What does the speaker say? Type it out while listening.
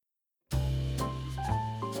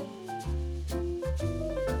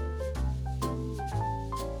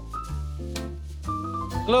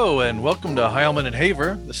Hello, and welcome to Heilman and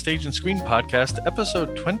Haver, the Stage and Screen Podcast,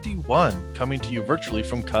 episode 21, coming to you virtually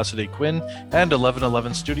from Casa de Quinn and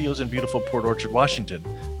 1111 Studios in beautiful Port Orchard, Washington.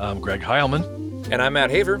 I'm Greg Heilman. And I'm Matt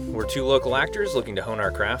Haver. We're two local actors looking to hone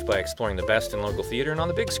our craft by exploring the best in local theater and on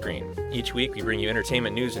the big screen. Each week, we bring you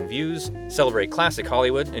entertainment news and views, celebrate classic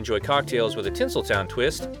Hollywood, enjoy cocktails with a Tinseltown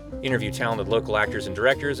twist, interview talented local actors and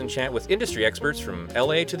directors, and chat with industry experts from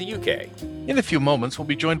LA to the UK. In a few moments, we'll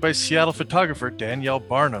be joined by Seattle photographer Danielle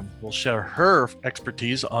Barnum. We'll share her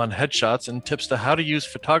expertise on headshots and tips to how to use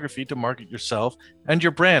photography to market yourself and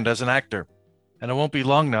your brand as an actor. And it won't be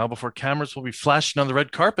long now before cameras will be flashing on the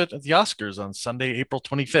red carpet at the Oscars on Sunday, April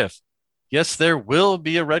 25th. Yes, there will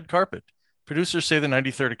be a red carpet. Producers say the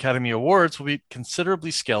 93rd Academy Awards will be considerably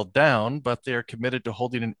scaled down, but they are committed to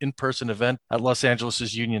holding an in-person event at Los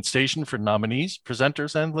Angeles' Union Station for nominees,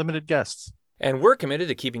 presenters, and limited guests. And we're committed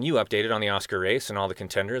to keeping you updated on the Oscar race and all the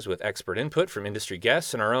contenders with expert input from industry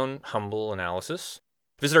guests and our own humble analysis.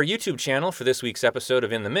 Visit our YouTube channel for this week's episode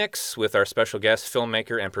of In the Mix with our special guest,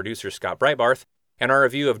 filmmaker and producer Scott Breitbarth, and our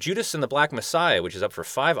review of Judas and the Black Messiah, which is up for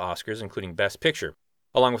 5 Oscars, including Best Picture,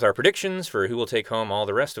 along with our predictions for who will take home all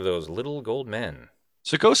the rest of those little gold men.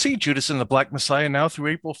 So go see Judas and the Black Messiah now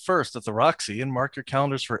through April 1st at the Roxy, and mark your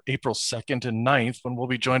calendars for April 2nd and 9th when we'll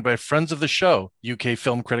be joined by friends of the show, UK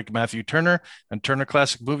film critic Matthew Turner and Turner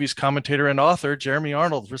Classic Movies commentator and author Jeremy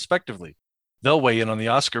Arnold, respectively. They'll weigh in on the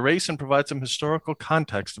Oscar race and provide some historical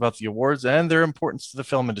context about the awards and their importance to the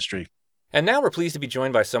film industry. And now we're pleased to be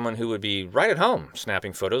joined by someone who would be right at home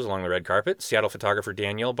snapping photos along the red carpet, Seattle photographer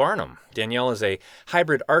Danielle Barnum. Danielle is a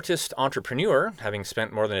hybrid artist entrepreneur, having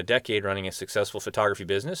spent more than a decade running a successful photography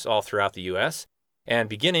business all throughout the U.S., and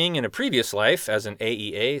beginning in a previous life as an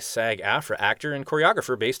AEA SAG-AFTRA actor and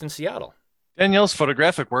choreographer based in Seattle. Danielle's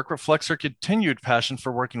photographic work reflects her continued passion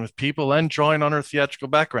for working with people and drawing on her theatrical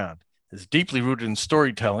background. Is deeply rooted in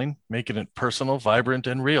storytelling, making it personal, vibrant,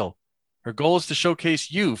 and real. Her goal is to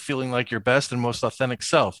showcase you feeling like your best and most authentic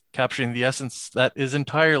self, capturing the essence that is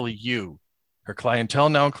entirely you. Her clientele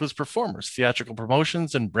now includes performers, theatrical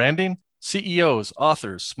promotions and branding, CEOs,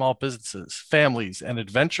 authors, small businesses, families, and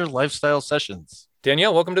adventure lifestyle sessions.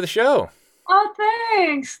 Danielle, welcome to the show. Oh,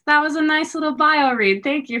 thanks. That was a nice little bio read.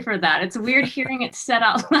 Thank you for that. It's weird hearing it said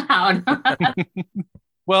out loud.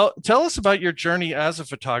 Well, tell us about your journey as a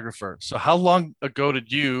photographer. So how long ago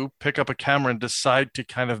did you pick up a camera and decide to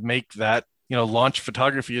kind of make that, launch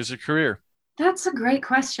photography as a career? That's a great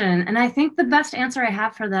question. And I think the best answer I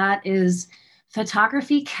have for that is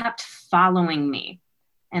photography kept following me.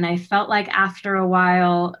 And I felt like after a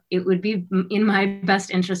while, it would be in my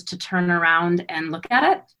best interest to turn around and look at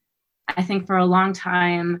it. I think for a long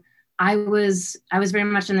time, I was very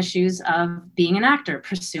much in the shoes of being an actor,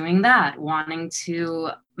 pursuing that, wanting to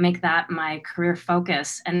make that my career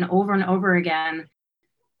focus. And over again,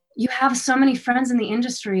 you have so many friends in the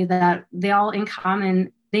industry that they all in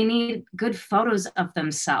common, they need good photos of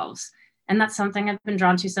themselves. And that's something I've been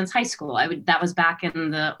drawn to since high school. That was back in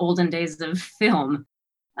the olden days of film,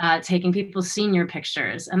 taking people's senior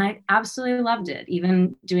pictures. And I absolutely loved it.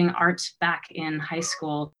 Even doing art back in high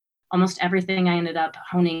school, almost everything I ended up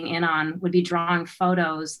honing in on would be drawing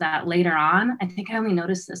photos that later on, I think I only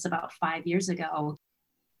noticed this about 5 years ago,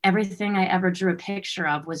 everything I ever drew a picture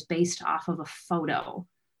of was based off of a photo.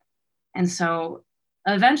 And so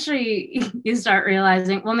eventually you start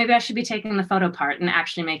realizing, well, maybe I should be taking the photo part and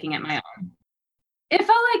actually making it my own. It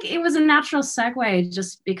felt like it was a natural segue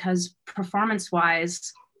just because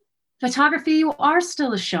performance-wise, photography, you are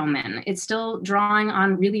still a showman. It's still drawing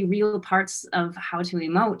on really real parts of how to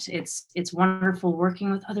emote. It's wonderful working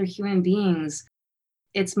with other human beings.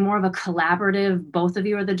 It's more of a collaborative, both of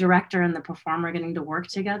you are the director and the performer getting to work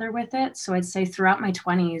together with it. So I'd say throughout my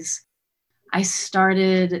 20s, I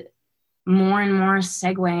started more and more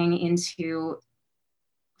segueing into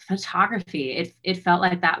photography. It felt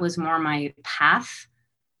like that was more my path.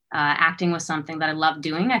 Acting was something that I loved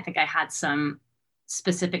doing. I think I had some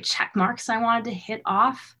specific check marks I wanted to hit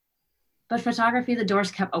off, but photography, the doors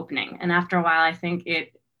kept opening. And after a while, I think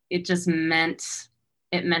it just meant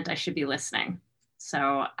I should be listening.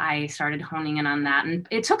 So I started honing in on that. And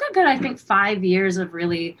it took a good, I think, 5 years of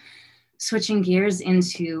really switching gears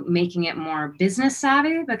into making it more business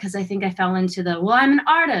savvy, because I think I fell into I'm an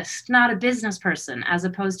artist, not a business person, as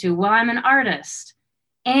opposed to, I'm an artist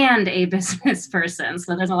and a business person.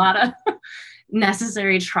 So there's a lot of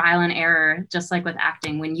necessary trial and error, just like with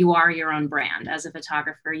acting. When you are your own brand as a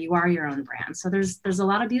photographer, you are your own brand. So there's a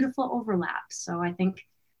lot of beautiful overlap. So I think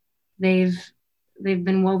they've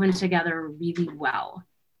been woven together really well.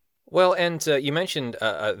 Well, and you mentioned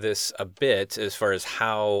this a bit as far as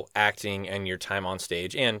how acting and your time on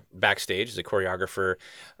stage and backstage as a choreographer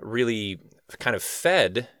really kind of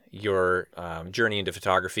fed your journey into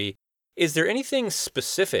photography. Is there anything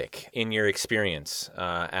specific in your experience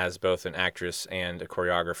as both an actress and a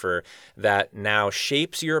choreographer that now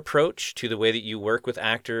shapes your approach to the way that you work with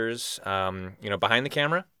actors, behind the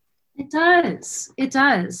camera? It does. It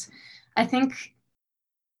does. I think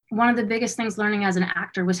one of the biggest things learning as an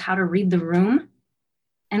actor was how to read the room.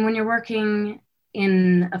 And when you're working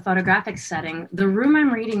in a photographic setting, the room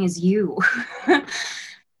I'm reading is you.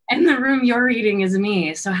 And the room you're reading is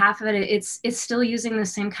me. So half of it's still using the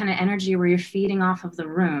same kind of energy where you're feeding off of the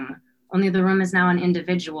room. Only the room is now an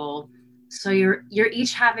individual. So you're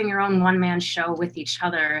each having your own one-man show with each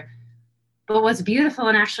other. But what's beautiful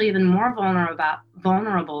and actually even more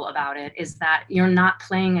vulnerable about it is that you're not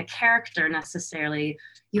playing a character necessarily.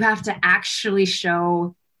 You have to actually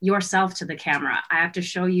show yourself to the camera. I have to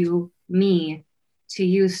show you me to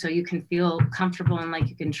you so you can feel comfortable and like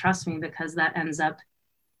you can trust me, because that ends up,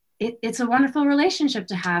 it's a wonderful relationship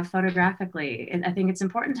to have photographically. I think it's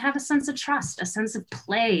important to have a sense of trust, a sense of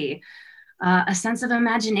play, a sense of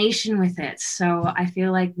imagination with it. So I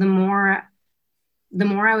feel like the more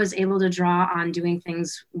I was able to draw on doing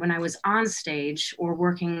things when I was on stage or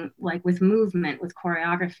working like with movement, with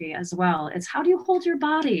choreography as well, it's how do you hold your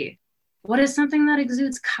body? What is something that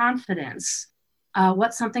exudes confidence?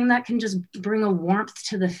 What's something that can just bring a warmth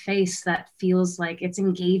to the face that feels like it's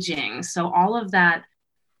engaging? So all of that,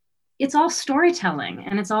 it's all storytelling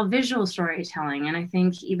and it's all visual storytelling. And I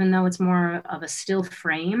think even though it's more of a still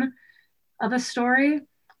frame of a story,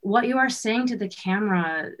 what you are saying to the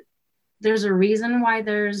camera, there's a reason why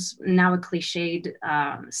there's now a cliched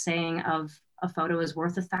saying of a photo is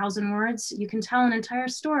worth 1,000 words. You can tell an entire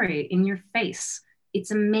story in your face. It's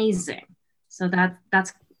amazing. So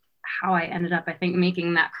that's how I ended up, I think,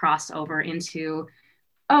 making that crossover into,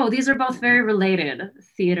 oh, these are both very related,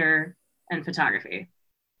 theater and photography.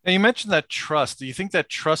 Now you mentioned that trust. Do you think that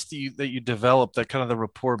trust that you develop, that kind of the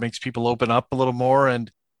rapport, makes people open up a little more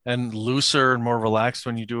and looser and more relaxed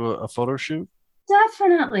when you do a photo shoot?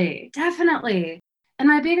 Definitely, definitely. And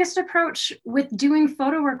my biggest approach with doing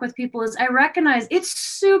photo work with people is I recognize it's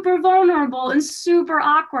super vulnerable and super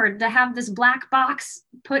awkward to have this black box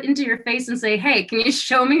put into your face and say, hey, can you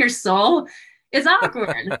show me your soul? It's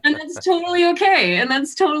awkward. And that's totally okay. And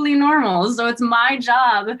that's totally normal. So it's my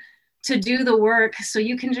job to do the work so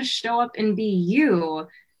you can just show up and be you.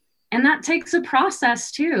 And that takes a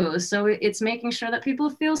process too. So it's making sure that people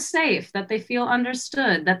feel safe, that they feel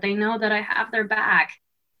understood, that they know that I have their back.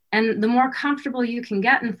 And the more comfortable you can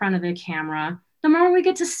get in front of a camera, the more we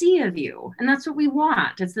get to see of you. And that's what we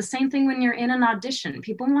want. It's the same thing when you're in an audition.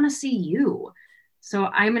 People want to see you. So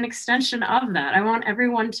I'm an extension of that. I want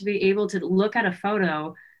everyone to be able to look at a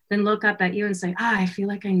photo, then look up at you and say, I feel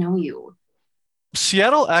like I know you.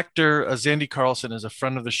 Seattle actor Zandy Carlson is a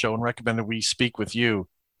friend of the show and recommended we speak with you.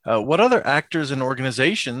 What other actors and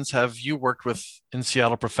organizations have you worked with in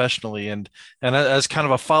Seattle professionally? And as kind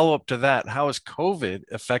of a follow up to that, how has COVID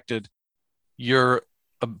affected your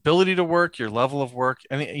ability to work, your level of work,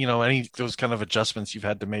 any of those kind of adjustments you've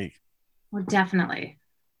had to make? Well, definitely.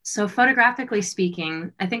 So photographically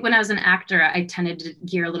speaking, I think when I was an actor, I tended to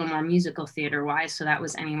gear a little more musical theater wise. So that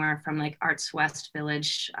was anywhere from like Arts West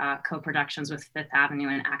Village co-productions with Fifth Avenue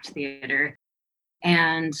and Act Theater.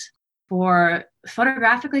 And for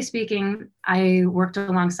photographically speaking, I worked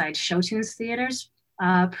alongside Showtunes theaters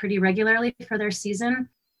pretty regularly for their season.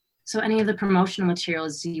 So any of the promotional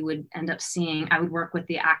materials you would end up seeing, I would work with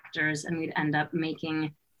the actors and we'd end up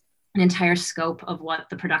making an entire scope of what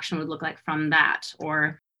the production would look like from that.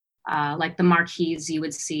 Or like the marquees you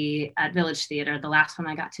would see at Village Theater. The last one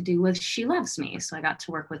I got to do was She Loves Me. So I got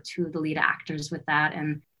to work with two of the lead actors with that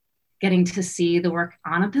and getting to see the work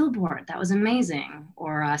on a billboard. That was amazing.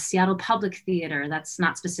 Or Seattle Public Theater, that's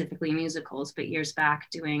not specifically musicals, but years back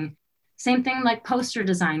doing same thing like poster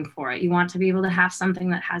design for it. You want to be able to have something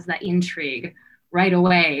that has that intrigue right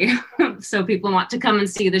away so people want to come and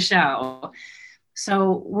see the show.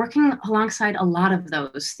 So working alongside a lot of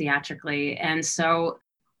those theatrically. And so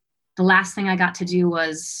the last thing I got to do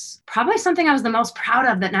was probably something I was the most proud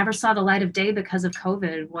of that never saw the light of day because of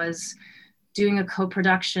COVID, was doing a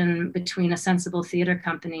co-production between a Sensible Theater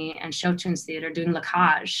Company and Showtunes Theater doing La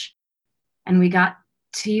Cage. And we got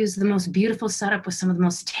to use the most beautiful setup with some of the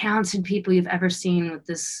most talented people you've ever seen, with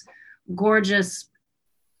this gorgeous,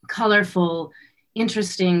 colorful,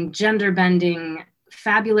 interesting, gender-bending,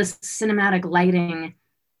 fabulous cinematic lighting,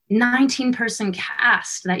 19-person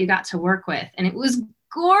cast that you got to work with. And it was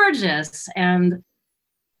gorgeous. And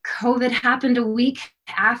COVID happened a week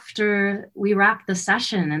after we wrapped the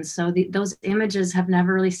session. And so those images have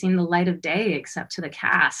never really seen the light of day except to the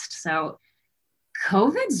cast. So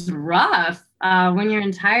COVID's rough when your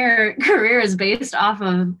entire career is based off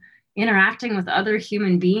of interacting with other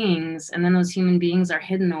human beings, and then those human beings are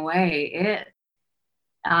hidden away.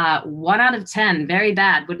 1 out of 10, very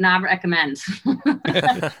bad. Would not recommend.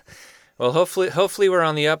 Well, hopefully we're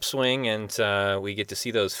on the upswing and we get to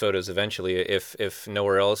see those photos eventually, if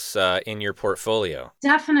nowhere else in your portfolio.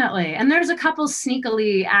 Definitely. And there's a couple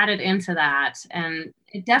sneakily added into that. And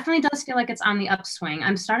it definitely does feel like it's on the upswing.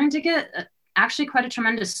 I'm starting to get actually quite a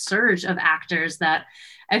tremendous surge of actors that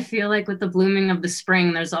I feel like with the blooming of the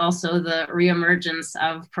spring, there's also the reemergence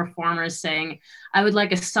of performers saying, I would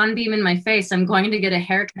like a sunbeam in my face. I'm going to get a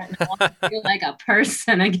haircut and I want to feel like a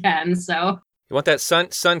person again. So you want that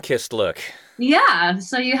sun-kissed look. Yeah.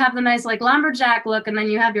 So you have the nice like lumberjack look, and then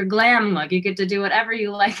you have your glam look. You get to do whatever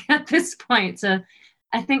you like at this point to,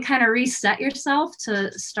 I think, kind of reset yourself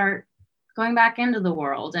to start going back into the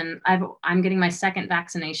world. And I'm getting my second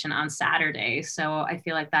vaccination on Saturday. So I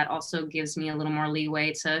feel like that also gives me a little more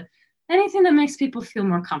leeway to anything that makes people feel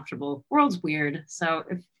more comfortable. World's weird. So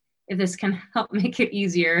if this can help make it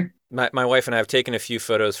easier. My wife and I have taken a few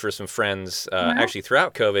photos for some friends actually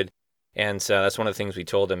throughout COVID. And that's one of the things we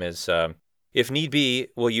told them is, if need be,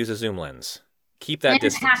 we'll use a zoom lens. Keep that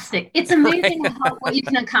distance. Fantastic. It's amazing what you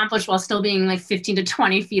can accomplish while still being like 15 to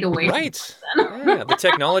 20 feet away. Right. Yeah, the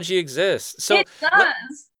technology exists. So it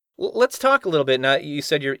does. Let's talk a little bit. Now, you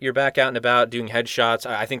said you're back out and about doing headshots.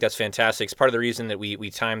 I think that's fantastic. It's part of the reason that we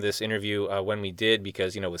timed this interview when we did,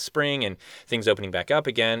 because, with spring and things opening back up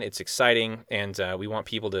again, it's exciting, and we want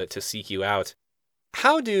people to seek you out.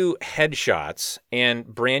 How do headshots and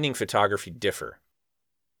branding photography differ?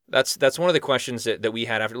 That's one of the questions that we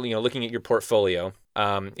had after looking at your portfolio.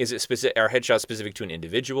 Is it specific? Are headshots specific to an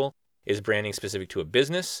individual? Is branding specific to a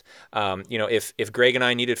business? If Greg and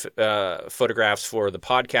I needed photographs for the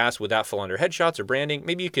podcast, would that fall under headshots or branding?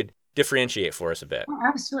 Maybe you could differentiate for us a bit. Oh,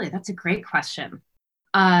 absolutely, that's a great question.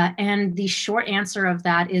 And the short answer of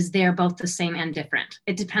that is they're both the same and different.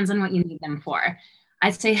 It depends on what you need them for.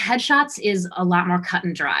 I'd say headshots is a lot more cut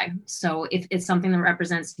and dry. So if it's something that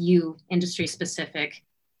represents you, industry specific,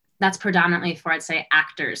 that's predominantly for, I'd say,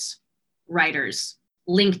 actors, writers,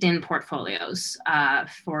 LinkedIn portfolios,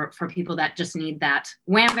 for people that just need that.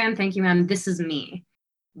 Wham, bam, thank you, ma'am, this is me.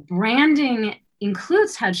 Branding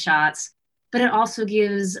includes headshots, but it also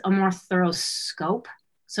gives a more thorough scope.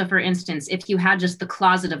 So for instance, if you had just the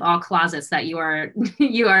closet of all closets that you are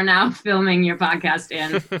now filming your podcast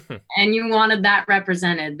in, and you wanted that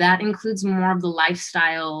represented, that includes more of the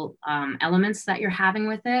lifestyle elements that you're having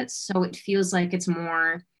with it. So it feels like it's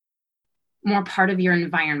more part of your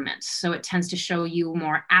environment. So it tends to show you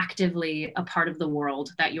more actively a part of the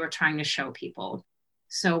world that you're trying to show people.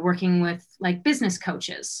 So working with like business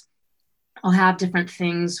coaches, I'll have different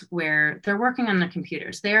things where they're working on their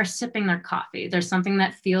computers. They are sipping their coffee. There's something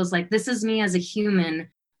that feels like this is me as a human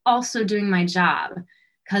also doing my job,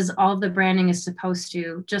 because all of the branding is supposed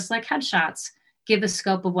to, just like headshots, give a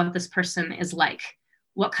scope of what this person is like.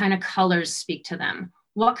 What kind of colors speak to them?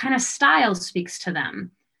 What kind of style speaks to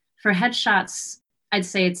them? For headshots, I'd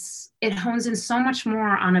say it hones in so much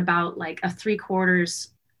more on about like a 3/4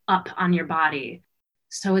 up on your body.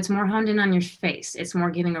 So it's more honed in on your face. It's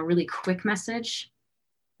more giving a really quick message.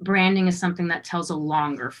 Branding is something that tells a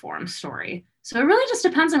longer form story. So it really just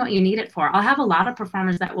depends on what you need it for. I'll have a lot of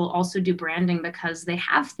performers that will also do branding because they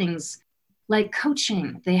have things like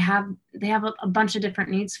coaching. They have a bunch of different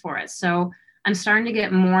needs for it. So I'm starting to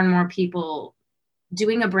get more and more people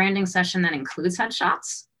doing a branding session that includes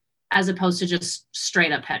headshots, as opposed to just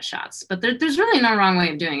straight up headshots. But there's really no wrong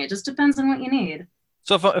way of doing it. It just depends on what you need.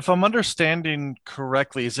 So if I'm understanding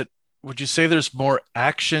correctly, would you say there's more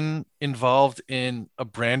action involved in a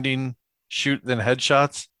branding shoot than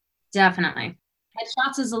headshots? Definitely.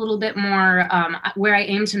 Headshots is a little bit more where I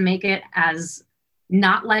aim to make it as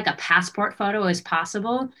not like a passport photo as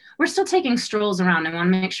possible. We're still taking strolls around. I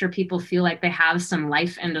want to make sure people feel like they have some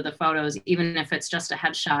life into the photos, even if it's just a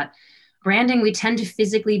headshot. Branding, we tend to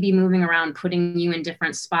physically be moving around, putting you in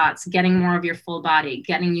different spots, getting more of your full body,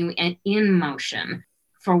 getting you in motion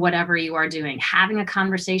for whatever you are doing, having a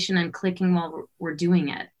conversation and clicking while we're doing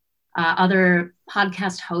it. Other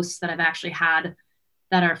podcast hosts that I've actually had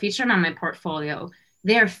that are featured on my portfolio,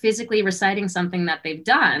 they are physically reciting something that they've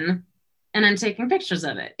done, and I'm taking pictures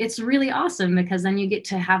of it. It's really awesome because then you get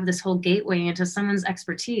to have this whole gateway into someone's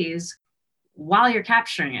expertise while you're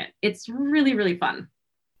capturing it. It's really, really fun.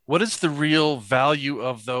 What is the real value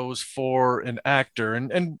of those for an actor?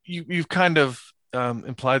 And you've kind of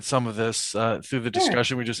implied some of this through the Sure.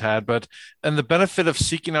 discussion we just had, but and the benefit of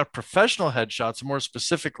seeking out professional headshots more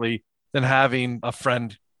specifically than having a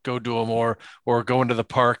friend go do them or go into the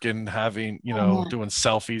park and having, Oh man. doing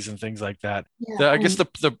selfies and things like that. Yeah. I guess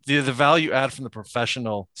the value add from the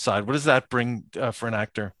professional side, what does that bring for an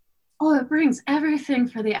actor? Oh, it brings everything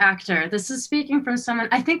for the actor. This is speaking from someone,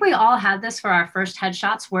 I think we all had this for our first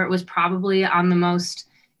headshots where it was probably on the most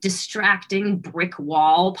distracting brick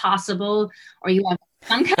wall possible, or you have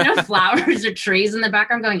some kind of flowers or trees in the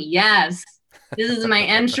background going, yes, this is my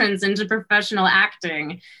entrance into professional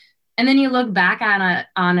acting. And then you look back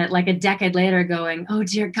on it like a decade later going, oh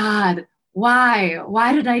dear God, why?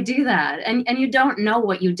 Why did I do that? And you don't know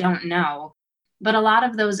what you don't know. But a lot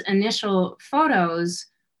of those initial photos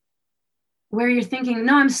where you're thinking,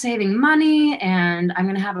 no, I'm saving money and I'm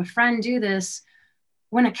going to have a friend do this.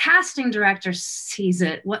 When a casting director sees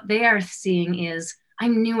it, what they are seeing is,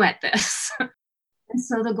 I'm new at this. And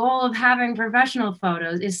so the goal of having professional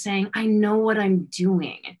photos is saying, I know what I'm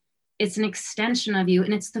doing. It's an extension of you,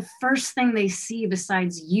 and it's the first thing they see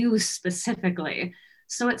besides you specifically.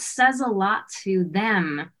 So it says a lot to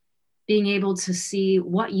them being able to see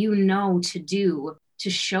what you know to do to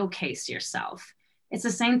showcase yourself. It's the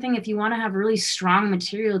same thing if you want to have really strong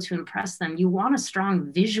material to impress them, you want a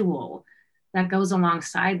strong visual that goes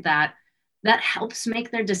alongside that, that helps make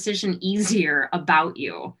their decision easier about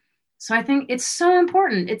you. So I think it's so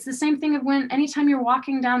important. It's the same thing of when anytime you're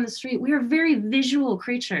walking down the street, we are very visual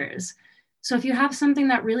creatures. So if you have something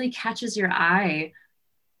that really catches your eye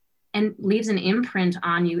and leaves an imprint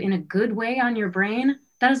on you in a good way on your brain,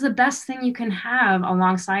 that is the best thing you can have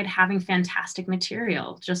alongside having fantastic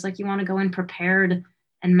material. Just like you want to go in prepared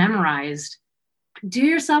and memorized, do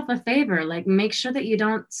yourself a favor, like make sure that you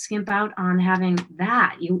don't skimp out on having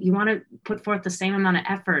that. You want to put forth the same amount of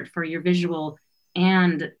effort for your visual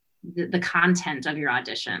and the content of your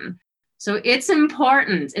audition. So it's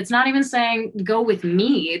important. It's not even saying go with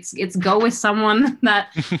me. It's go with someone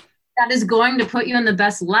that that is going to put you in the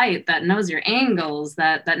best light, that knows your angles,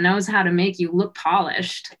 that knows how to make you look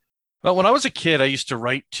polished. Well, when I was a kid, I used to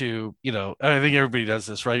write to, I think everybody does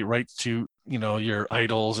this, right? Write to, your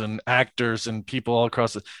idols and actors and people all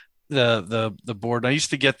across the board. And I used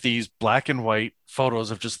to get these black and white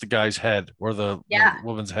photos of just the guy's head or the Yeah.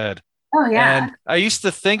 woman's head. Oh yeah. And I used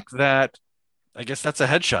to think that, I guess that's a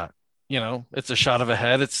headshot. It's a shot of a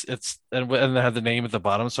head. And they had the name at the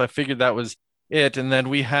bottom. So I figured that was it. And then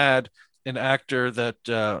we had an actor that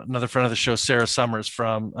another friend of the show, Sarah Summers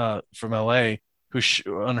from LA,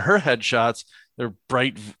 on her headshots, they're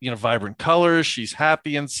bright, vibrant colors. She's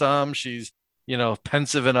happy in some, she's,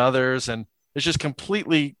 pensive in others. And it's just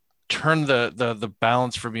completely turned the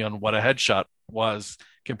balance for me on what a headshot was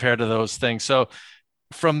compared to those things. So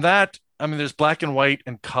from that, I mean, there's black and white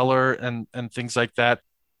and color and things like that.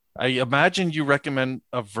 I imagine you recommend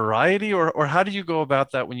a variety, or how do you go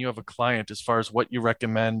about that when you have a client as far as what you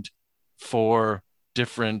recommend for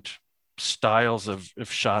different styles of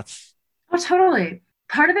shots? Oh, totally.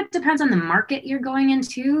 Part of it depends on the market you're going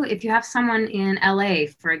into. If you have someone in LA,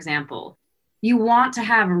 for example, you want to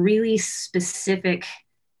have really specific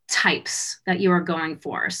types that you are going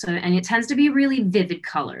for. So, and it tends to be really vivid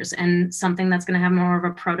colors and something that's going to have more of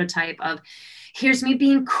a prototype of here's me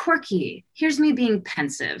being quirky, here's me being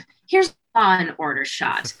pensive, here's Law and Order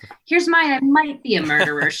shot, here's my I might be a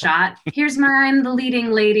murderer shot, here's my I'm the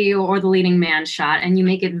leading lady or the leading man shot, and you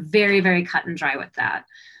make it very, very cut and dry with that.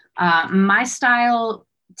 My style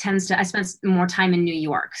I spent more time in New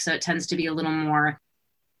York, so it tends to be a little more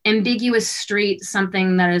ambiguous street,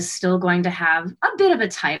 something that is still going to have a bit of a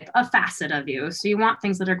type, a facet of you. So you want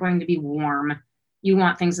things that are going to be warm. You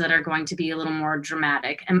want things that are going to be a little more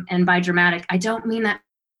dramatic. And by dramatic, I don't mean that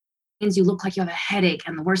means you look like you have a headache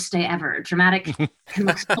and the worst day ever. Dramatic can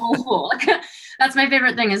look so cool. That's my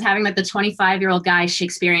favorite thing, is having like the 25-year-old guy,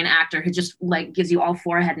 Shakespearean actor, who just like gives you all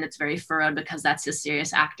forehead and it's very furrowed because that's his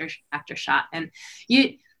serious actor shot. And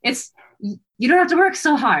you don't have to work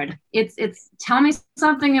so hard. It's tell me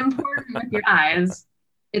something important with your eyes.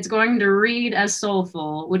 It's going to read as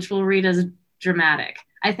soulful, which will read as dramatic.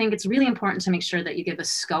 I think it's really important to make sure that you give a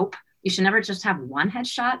scope. You should never just have one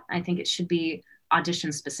headshot. I think it should be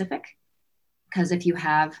audition specific, because if you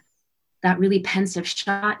have that really pensive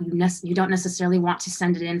shot, you don't necessarily want to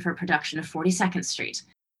send it in for a production of 42nd Street.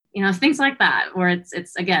 Things like that, where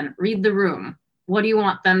it's again, read the room. What do you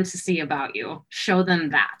want them to see about you? Show them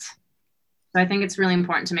that. So I think it's really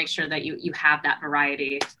important to make sure that you have that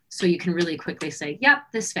variety so you can really quickly say, yep,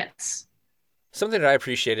 this fits. Something that I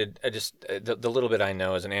appreciated, the little bit I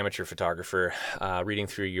know as an amateur photographer, reading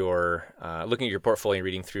through looking at your portfolio and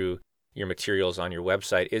reading through your materials on your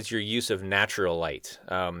website is your use of natural light.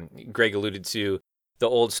 Greg alluded to the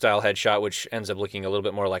old style headshot, which ends up looking a little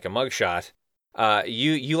bit more like a mugshot.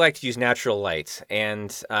 You like to use natural light,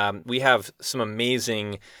 and we have some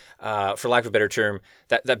amazing, for lack of a better term,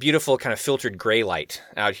 that beautiful kind of filtered gray light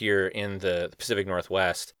out here in the Pacific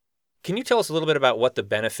Northwest. Can you tell us a little bit about what the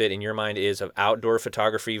benefit in your mind is of outdoor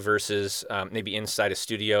photography versus maybe inside a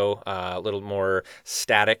studio, a little more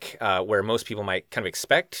static, where most people might kind of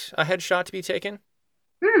expect a headshot to be taken?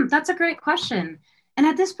 That's a great question. And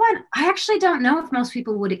at this point, I actually don't know if most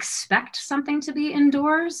people would expect something to be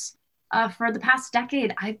indoors. For the past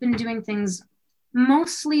decade, I've been doing things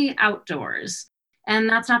mostly outdoors. And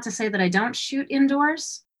that's not to say that I don't shoot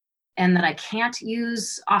indoors and that I can't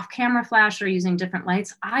use off-camera flash or using different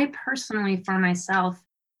lights. I personally, for myself,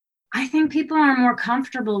 I think people are more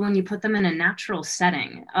comfortable when you put them in a natural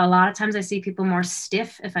setting. A lot of times I see people more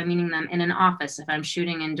stiff if I'm meeting them in an office, if I'm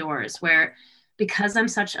shooting indoors, where because I'm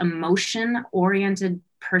such a motion-oriented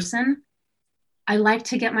person, I like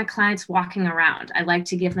to get my clients walking around. I like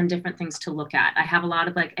to give them different things to look at. I have a lot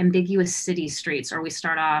of like ambiguous city streets, or we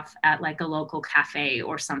start off at like a local cafe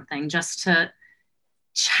or something just to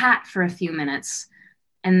chat for a few minutes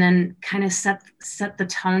and then kind of set the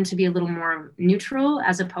tone to be a little more neutral,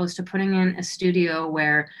 as opposed to putting in a studio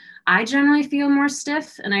where I generally feel more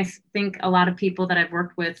stiff. And I think a lot of people that I've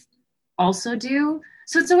worked with also do.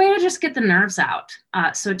 So it's a way to just get the nerves out,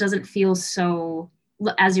 so it doesn't feel so,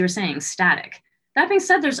 as you were saying, static. That being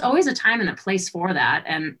said, there's always a time and a place for that.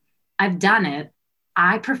 And I've done it.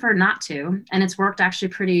 I prefer not to. And it's worked actually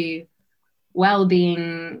pretty well,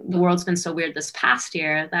 being the world's been so weird this past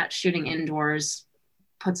year that shooting indoors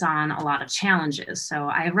puts on a lot of challenges. So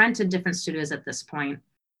I rented different studios at this point.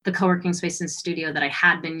 The co-working space and studio that I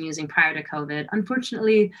had been using prior to COVID,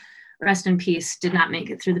 unfortunately, rest in peace, did not make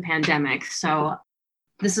it through the pandemic. So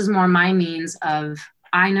this is more my means of,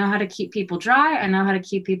 I know how to keep people dry. I know how to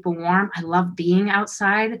keep people warm. I love being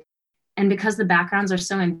outside. And because the backgrounds are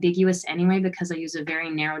so ambiguous anyway, because I use a very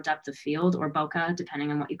narrow depth of field, or bokeh,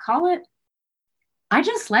 depending on what you call it, I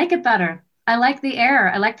just like it better. I like the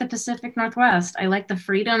air. I like the Pacific Northwest. I like the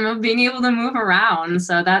freedom of being able to move around.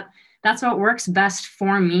 So that's what works best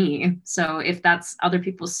for me. So if that's other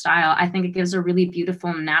people's style, I think it gives a really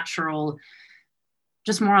beautiful, natural,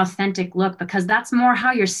 just more authentic look, because that's more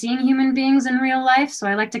how you're seeing human beings in real life. So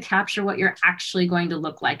I like to capture what you're actually going to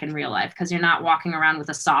look like in real life, because you're not walking around with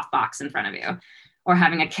a softbox in front of you or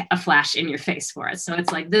having a flash in your face for it. So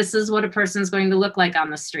it's like, this is what a person's going to look like on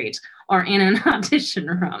the street or in an audition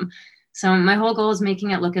room. So my whole goal is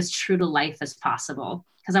making it look as true to life as possible,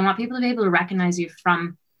 because I want people to be able to recognize you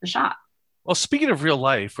from the shot. Well, speaking of real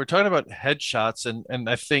life, we're talking about headshots, and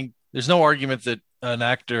I think there's no argument that an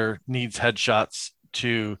actor needs headshots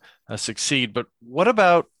to succeed. But what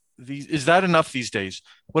about these? Is that enough these days?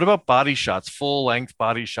 What about body shots, full length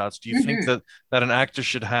body shots? Do you think that an actor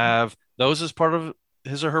should have those as part of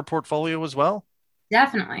his or her portfolio as well?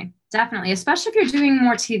 Definitely. Especially if you're doing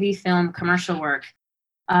more TV, film, commercial work.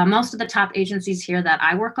 Most of the top agencies here that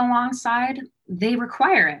I work alongside, they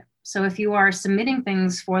require it. So if you are submitting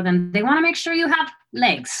things for them, they want to make sure you have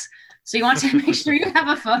legs. So you want to make sure you have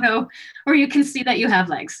a photo where you can see that you have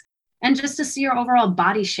legs. And just to see your overall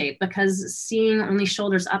body shape, because seeing only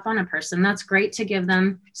shoulders up on a person, that's great to give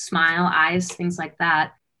them smile, eyes, things like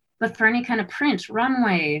that. But for any kind of print,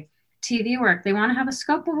 runway, TV work, they want to have a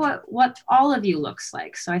scope of what all of you looks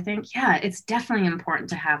like. So I think, yeah, it's definitely important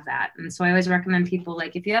to have that. And so I always recommend people,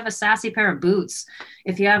 like, if you have a sassy pair of boots,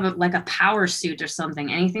 if you have like a power suit or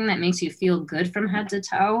something, anything that makes you feel good from head to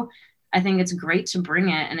toe, I think it's great to bring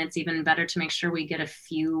it. And it's even better to make sure we get a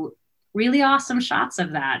few really awesome shots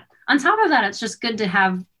of that. On top of that, it's just good to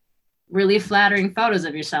have really flattering photos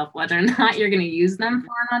of yourself, whether or not you're going to use them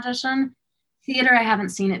for an audition. Theater, I haven't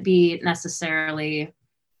seen it be necessarily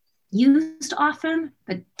used often,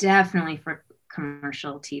 but definitely for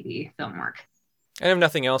commercial TV film work. And if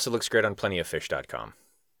nothing else, it looks great on plentyoffish.com.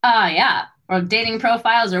 Yeah. Or dating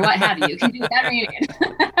profiles or what have you. You can do whatever you need.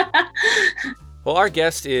 Well, our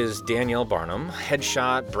guest is Danielle Barnum,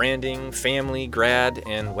 headshot, branding, family, grad,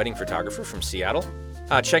 and wedding photographer from Seattle.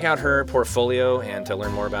 Check out her portfolio and to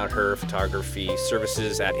learn more about her photography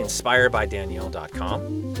services at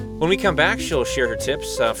inspirebydanielle.com. When we come back, she'll share her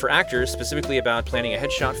tips for actors, specifically about planning a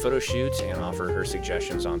headshot photo shoot, and offer her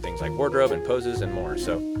suggestions on things like wardrobe and poses and more.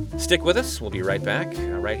 So stick with us. We'll be right back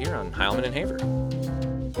right here on Heilman and Haver.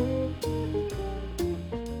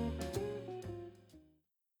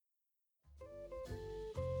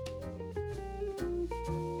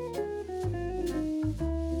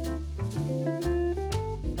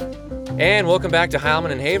 And welcome back to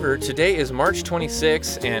Heilman and Haver. Today is March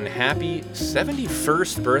 26th, and happy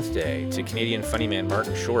 71st birthday to Canadian funny man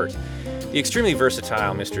Martin Short. The extremely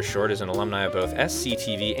versatile Mr. Short is an alumni of both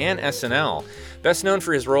SCTV and SNL, best known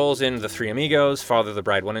for his roles in The Three Amigos, Father of the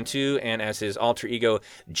Bride 1 and 2, and as his alter ego,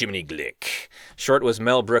 Jiminy Glick. Short was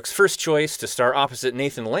Mel Brooks' first choice to star opposite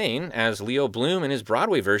Nathan Lane as Leo Bloom in his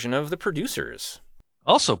Broadway version of The Producers.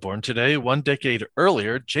 Also born today, 1 decade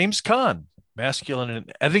earlier, James Caan. Masculine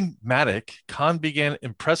and enigmatic, Caan began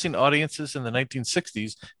impressing audiences in the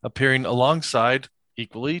 1960s, appearing alongside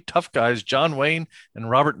equally tough guys John Wayne and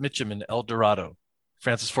Robert Mitchum in El Dorado.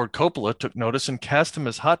 Francis Ford Coppola took notice and cast him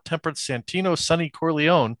as hot-tempered Santino Sonny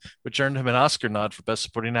Corleone, which earned him an Oscar nod for Best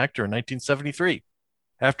Supporting Actor in 1973.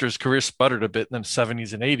 After his career sputtered a bit in the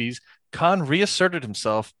 70s and 80s, Caan reasserted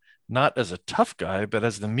himself not as a tough guy, but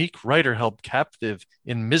as the meek writer held captive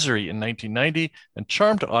in Misery in 1990 and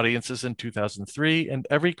charmed audiences in 2003 and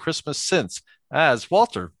every Christmas since as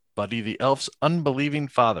Walter, Buddy the Elf's unbelieving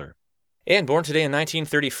father. And born today in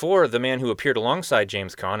 1934, the man who appeared alongside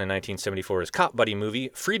James Caan in 1974's cop buddy movie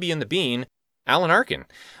Freebie and the Bean, Alan Arkin.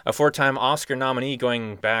 A four-time Oscar nominee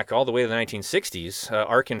going back all the way to the 1960s,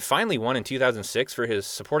 Arkin finally won in 2006 for his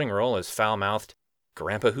supporting role as foul-mouthed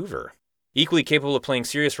Grandpa Hoover. Equally capable of playing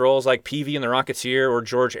serious roles like Peavy in The Rocketeer or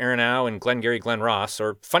George Aronow in Glengarry Glen Ross,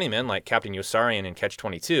 or funny men like Captain Yossarian in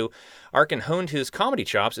Catch-22, Arkin honed his comedy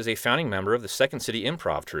chops as a founding member of the Second City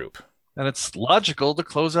Improv Troupe. And it's logical to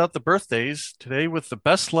close out the birthdays today with the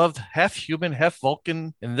best-loved half-human,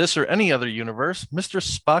 half-Vulcan in this or any other universe, Mr.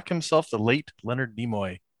 Spock himself, the late Leonard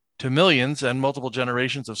Nimoy. To millions and multiple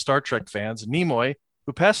generations of Star Trek fans, Nimoy,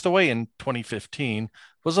 who passed away in 2015,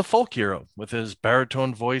 was a folk hero with his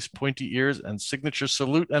baritone voice, pointy ears, and signature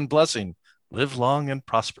salute and blessing. Live long and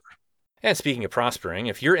prosper. And speaking of prospering,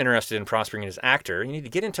 if you're interested in prospering as an actor, you need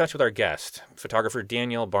to get in touch with our guest, photographer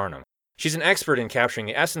Danielle Barnum. She's an expert in capturing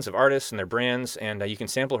the essence of artists and their brands, and you can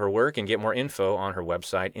sample her work and get more info on her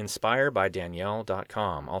website,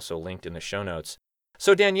 inspirebydanielle.com, also linked in the show notes.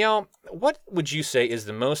 So Danielle, what would you say is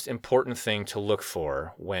the most important thing to look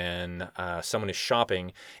for when someone is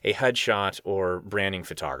shopping a headshot or branding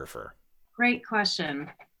photographer? Great question.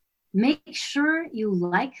 Make sure you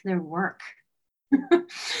like their work.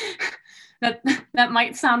 That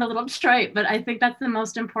might sound a little trite, but I think that's the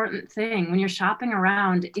most important thing. When you're shopping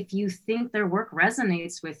around, if you think their work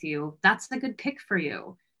resonates with you, that's a good pick for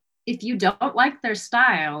you. If you don't like their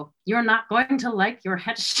style, you're not going to like your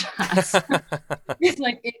headshots.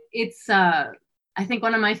 I think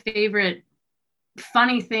one of my favorite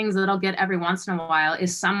funny things that I'll get every once in a while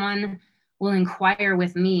is someone will inquire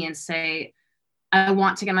with me and say, I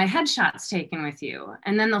want to get my headshots taken with you.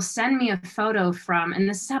 And then they'll send me a photo from, and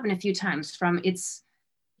this has happened a few times,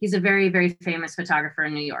 he's a very, very famous photographer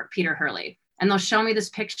in New York, Peter Hurley. And they'll show me this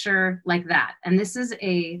picture like that. And this is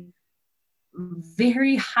a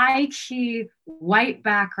very high key white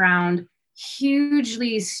background,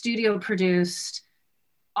 hugely studio produced,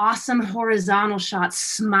 awesome horizontal shot,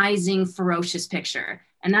 smizing, ferocious picture.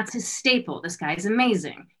 And that's his staple. This guy is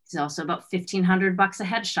amazing. He's also about $1,500 a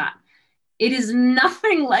headshot. It is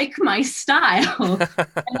nothing like my style.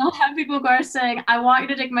 And I'll have people who are saying, I want you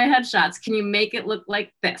to take my headshots. Can you make it look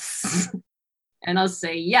like this? And I'll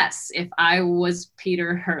say, yes, if I was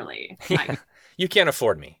Peter Hurley. You can't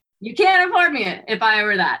afford me. You can't afford me if I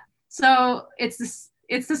were that. So it's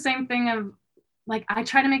the same thing of, like, I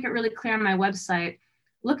try to make it really clear on my website.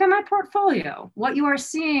 Look at my portfolio. What you are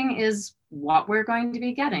seeing is what we're going to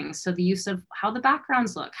be getting. So the use of how the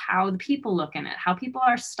backgrounds look, how the people look in it, how people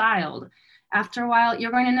are styled. After a while,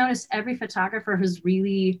 you're going to notice every photographer who's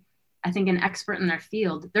really, I think, an expert in their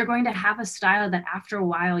field, they're going to have a style that after a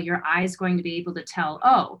while, your eye is going to be able to tell,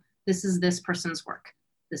 oh, this is this person's work.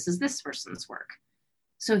 This is this person's work.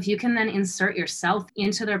 So if you can then insert yourself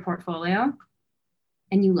into their portfolio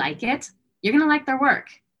and you like it, you're going to like their work.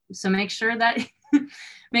 So make sure that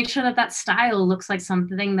that style looks like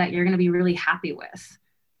something that you're going to be really happy with,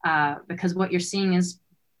 because what you're seeing is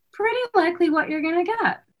pretty likely what you're going to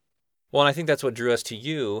get. Well, and I think that's what drew us to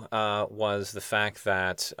you was the fact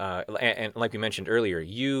that, and like we mentioned earlier,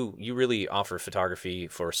 you really offer photography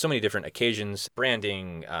for so many different occasions,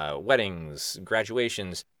 branding, weddings,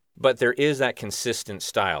 graduations. But there is that consistent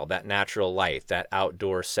style, that natural light, that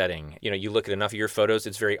outdoor setting. You know, you look at enough of your photos,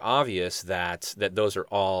 it's very obvious that those are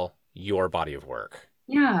all your body of work.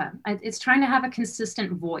 Yeah, it's trying to have a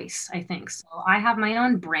consistent voice, I think. So I have my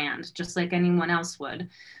own brand, just like anyone else would.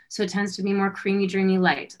 So it tends to be more creamy, dreamy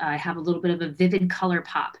light. I have a little bit of a vivid color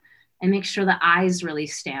pop. I make sure the eyes really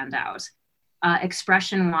stand out.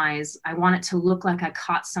 Expression-wise, I want it to look like I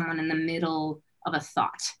caught someone in the middle of a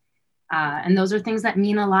thought. And those are things that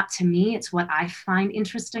mean a lot to me. It's what I find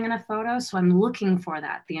interesting in a photo. So I'm looking for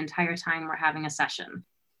that the entire time we're having a session.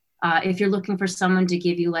 If you're looking for someone to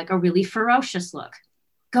give you like a really ferocious look,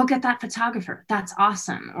 go get that photographer. That's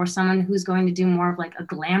awesome. Or someone who's going to do more of like a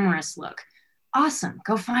glamorous look. Awesome.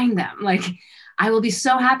 Go find them. Like, I will be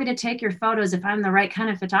so happy to take your photos if I'm the right kind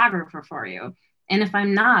of photographer for you. And if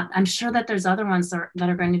I'm not, I'm sure that there's other ones that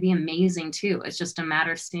are going to be amazing too. It's just a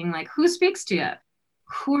matter of seeing like who speaks to you.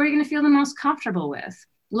 Who are you going to feel the most comfortable with?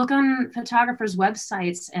 Look on photographers'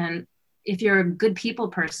 websites, and if you're a good people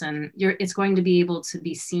person, it's going to be able to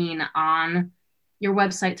be seen on your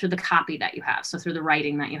website through the copy that you have. So through the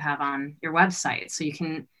writing that you have on your website. So you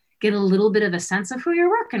can get a little bit of a sense of who you're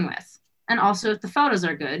working with. And also if the photos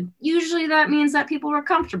are good, usually that means that people were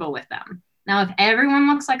comfortable with them. Now, if everyone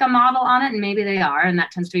looks like a model on it, and maybe they are, and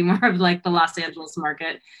that tends to be more of like the Los Angeles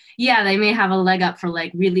market, yeah, they may have a leg up for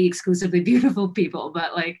like really exclusively beautiful people,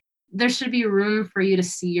 but like there should be room for you to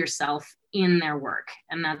see yourself in their work.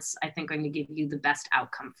 And that's, I think, going to give you the best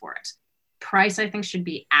outcome for it. Price, I think, should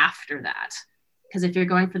be after that. Because if you're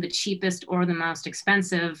going for the cheapest or the most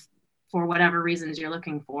expensive, for whatever reasons you're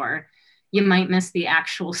looking for, you might miss the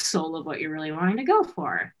actual soul of what you're really wanting to go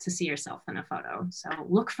for to see yourself in a photo. So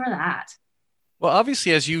look for that. Well,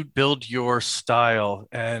 obviously, as you build your style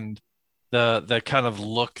and the kind of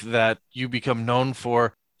look that you become known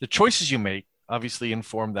for, the choices you make obviously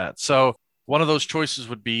inform that. So one of those choices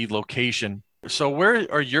would be location. So where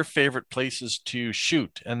are your favorite places to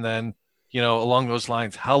shoot? And then, along those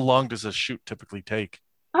lines, how long does a shoot typically take?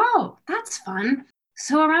 Oh, that's fun.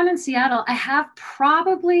 So around in Seattle, I have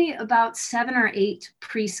probably about 7 or 8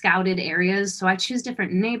 pre-scouted areas. So I choose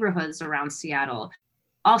different neighborhoods around Seattle,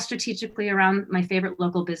 all strategically around my favorite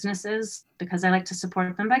local businesses, because I like to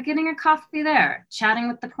support them by getting a coffee there, chatting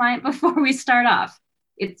with the client before we start off.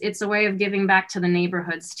 It's a way of giving back to the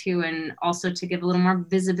neighborhoods too, and also to give a little more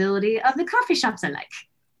visibility of the coffee shops I like.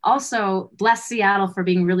 Also, bless Seattle for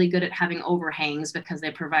being really good at having overhangs, because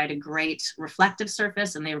they provide a great reflective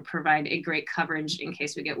surface and they provide a great coverage in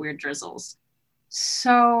case we get weird drizzles.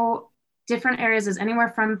 So different areas is anywhere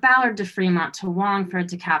from Ballard to Fremont to Wallingford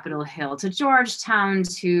to Capitol Hill to Georgetown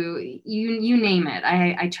to you name it.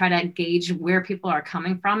 I try to gauge where people are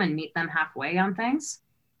coming from and meet them halfway on things.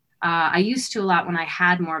 I used to a lot when I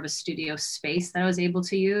had more of a studio space that I was able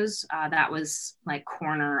to use. That was like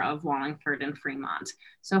corner of Wallingford and Fremont.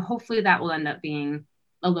 So hopefully that will end up being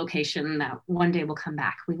a location that one day will come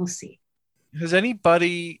back. We will see. Has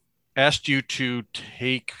anybody asked you to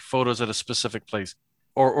take photos at a specific place?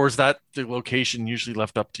 Or is that the location usually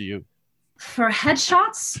left up to you? For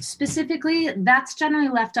headshots specifically, that's generally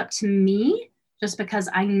left up to me, just because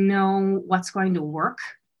I know what's going to work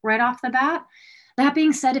right off the bat. That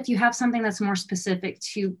being said, if you have something that's more specific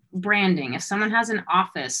to branding, if someone has an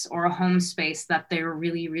office or a home space that they're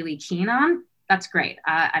really, really keen on, that's great.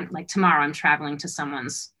 I'm like tomorrow, I'm traveling to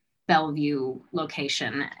someone's Bellevue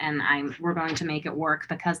location, and we're going to make it work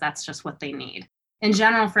because that's just what they need. In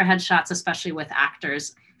general, for headshots, especially with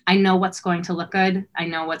actors, I know what's going to look good. I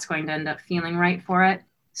know what's going to end up feeling right for it.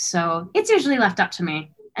 So it's usually left up to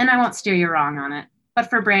me, and I won't steer you wrong on it. But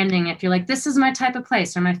for branding, if you're like, this is my type of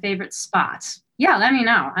place or my favorite spot, yeah, let me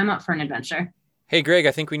know. I'm up for an adventure. Hey, Greg,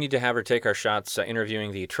 I think we need to have her take our shots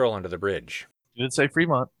interviewing the troll under the bridge. You did say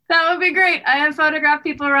Fremont. That would be great. I have photographed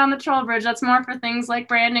people around the troll bridge. That's more for things like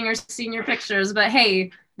branding or senior pictures. But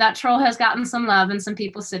hey, that troll has gotten some love and some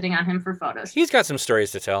people sitting on him for photos. He's got some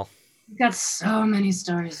stories to tell. He's got so many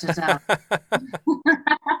stories to tell.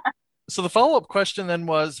 So the follow-up question then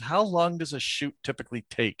was, how long does a shoot typically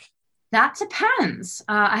take? That depends.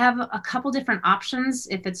 I have a couple different options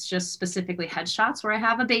if it's just specifically headshots, where I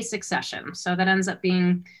have a basic session. So that ends up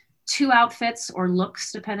being 2 outfits or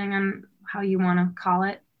looks, depending on how you want to call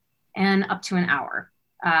it, and up to an hour.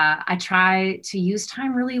 I try to use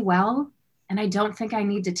time really well, and I don't think I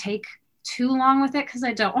need to take too long with it because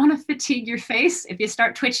I don't want to fatigue your face. If you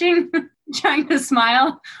start twitching, trying to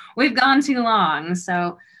smile, we've gone too long.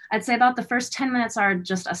 So I'd say about the first 10 minutes are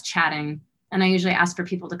just us chatting. And I usually ask for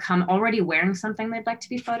people to come already wearing something they'd like to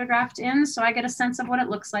be photographed in, so I get a sense of what it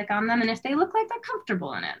looks like on them and if they look like they're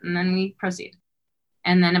comfortable in it, and then we proceed.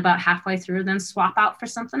 And then about halfway through, then swap out for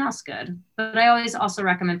something else good. But I always also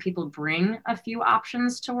recommend people bring a few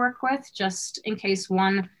options to work with, just in case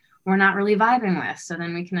one we're not really vibing with. So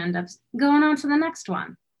then we can end up going on to the next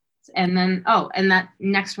one. And then, and that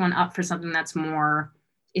next one up for something that's more,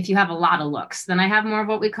 if you have a lot of looks, then I have more of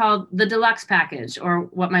what we call the deluxe package, or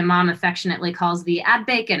what my mom affectionately calls the add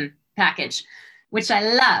bacon package, which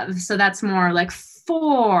I love. So that's more like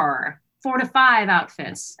 4 to 5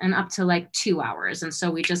 outfits and up to like 2 hours. And so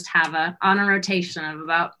we just have on a rotation of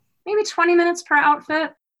about maybe 20 minutes per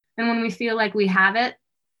outfit. And when we feel like we have it,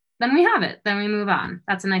 then we have it. Then we move on.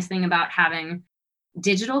 That's a nice thing about having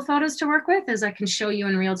digital photos to work with, is I can show you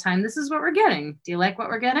in real time, this is what we're getting. Do you like what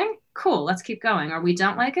we're getting? Cool, let's keep going. Or we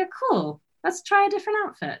don't like it? Cool, let's try a different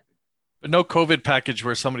outfit. But no COVID package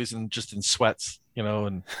where somebody's just in sweats,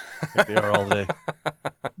 and like they are all day.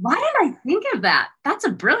 Why did I think of that? That's a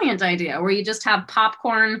brilliant idea, where you just have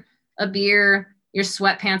popcorn, a beer, your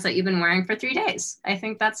sweatpants that you've been wearing for 3 days. I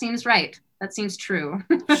think that seems right. That seems true.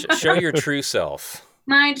 Show your true self.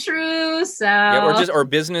 My true self. Yeah, or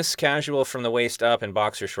business casual from the waist up and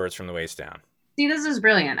boxer shorts from the waist down. See, this is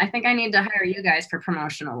brilliant. I think I need to hire you guys for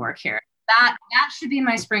promotional work here. That should be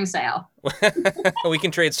my spring sale. We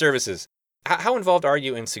can trade services. How involved are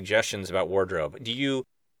you in suggestions about wardrobe? Do you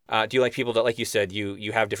like people that, like you said,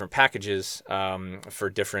 you have different packages for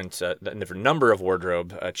different number of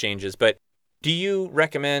wardrobe changes, but do you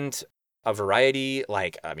recommend a variety,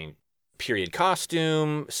 period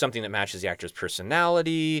costume, something that matches the actor's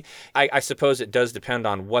personality? I suppose it does depend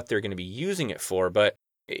on what they're going to be using it for, but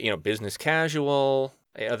business casual,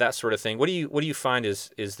 that sort of thing. What do you find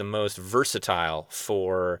is the most versatile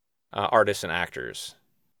for artists and actors?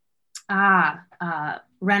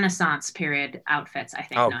 Renaissance period outfits, I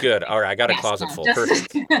think. Oh, good. All right, I got a closet full.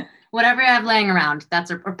 Perfect. Whatever you have laying around.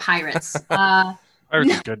 Or pirates.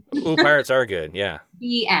 Pirates are good. Ooh, pirates are good. Yeah.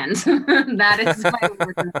 The end. That is my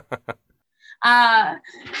word.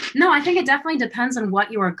 No, I think it definitely depends on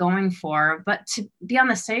what you are going for. But to be on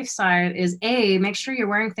the safe side is make sure you're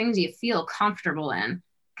wearing things you feel comfortable in.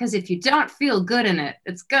 Because if you don't feel good in it,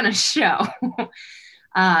 it's gonna show.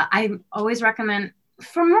 I always recommend,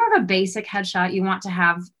 for more of a basic headshot, you want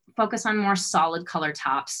to focus on more solid color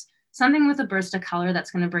tops. Something with a burst of color that's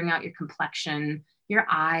going to bring out your complexion, your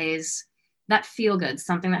eyes, that feel good.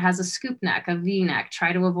 Something that has a scoop neck, a V-neck.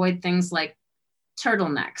 Try to avoid things like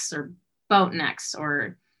turtlenecks or boat necks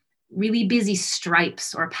or really busy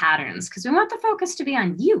stripes or patterns, because we want the focus to be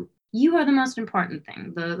on you. You are the most important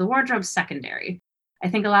thing. The wardrobe's secondary. I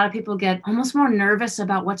think a lot of people get almost more nervous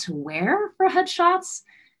about what to wear for headshots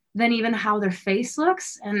than even how their face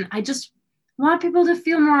looks. And I just want people to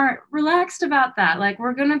feel more relaxed about that. Like,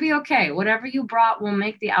 we're going to be okay. Whatever you brought will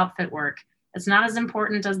make the outfit work. It's not as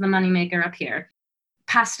important as the moneymaker up here.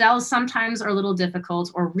 Pastels sometimes are a little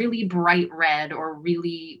difficult, or really bright red, or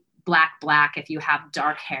really black if you have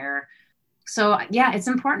dark hair. So yeah, it's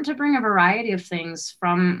important to bring a variety of things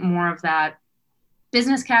from more of that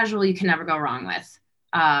business casual you can never go wrong with.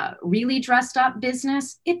 Really dressed up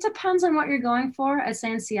business, it depends on what you're going for. I'd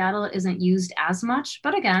say in Seattle it isn't used as much,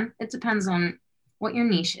 but again, it depends on what your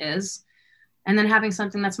niche is. And then having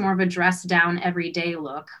something that's more of a dress down everyday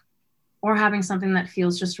look, or having something that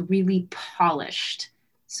feels just really polished.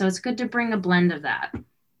 So it's good to bring a blend of that.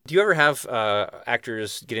 Do you ever have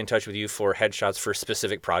actors get in touch with you for headshots for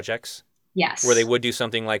specific projects? Yes. Where they would do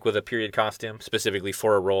something like with a period costume specifically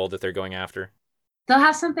for a role that they're going after? They'll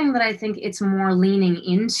have something that I think it's more leaning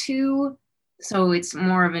into. So it's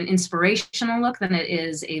more of an inspirational look than it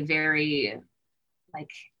is a very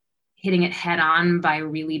hitting it head on by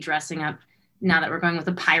really dressing up. Now that we're going with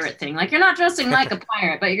a pirate thing, you're not dressing like a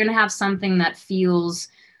pirate, but you're going to have something that feels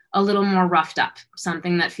a little more roughed up,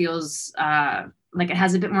 something that feels like it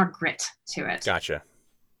has a bit more grit to it. Gotcha.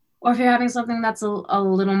 Or if you're having something that's a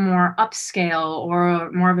little more upscale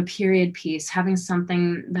or more of a period piece, having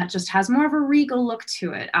something that just has more of a regal look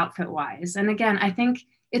to it, outfit-wise. And again, I think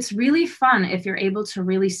it's really fun if you're able to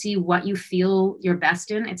really see what you feel you're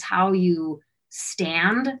best in. It's how you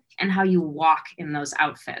stand and how you walk in those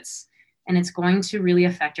outfits. And it's going to really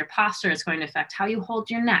affect your posture. It's going to affect how you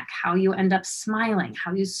hold your neck, how you end up smiling,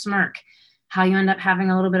 how you smirk, how you end up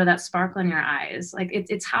having a little bit of that sparkle in your eyes.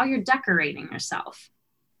 It's how you're decorating yourself.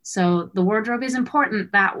 So the wardrobe is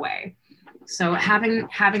important that way. So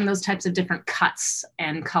having those types of different cuts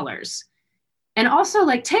and colors. And also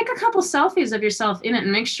take a couple selfies of yourself in it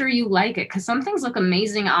and make sure you like it. Because some things look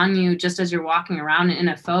amazing on you just as you're walking around, and in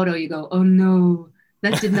a photo you go, oh no,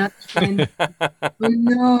 that did not trend. Oh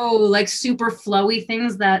no, super flowy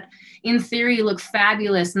things that in theory look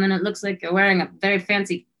fabulous. And then it looks like you're wearing a very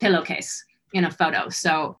fancy pillowcase in a photo.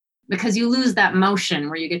 So because you lose that motion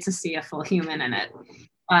where you get to see a full human in it.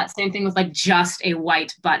 Same thing with just a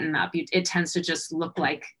white button up. It tends to just look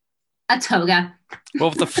like a toga. Well,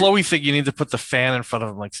 with the flowy thing, you need to put the fan in front of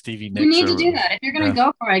them like Stevie Nicks. You need to do that. If you're going to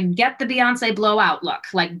go for it, get the Beyonce blowout look.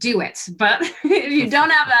 Do it. But if you don't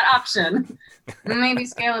have that option, maybe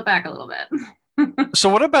scale it back a little bit. So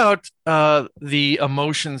what about the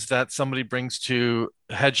emotions that somebody brings to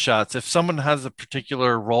headshots? If someone has a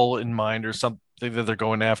particular role in mind or something that they're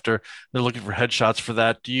going after, they're looking for headshots for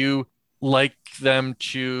that, do you like them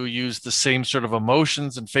to use the same sort of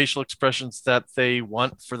emotions and facial expressions that they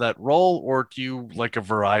want for that role, or do you like a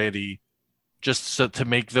variety just so to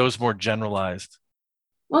make those more generalized?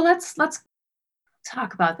 Well, let's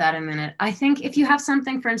talk about that a minute. I think if you have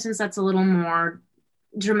something, for instance, that's a little more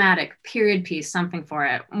dramatic, period piece, something for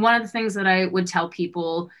it. One of the things that I would tell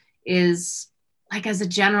people is, like, as a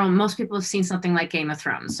general, most people have seen something like Game of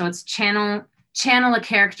Thrones. So it's channel a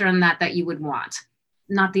character in that you would want,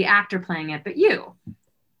 not the actor playing it, but you.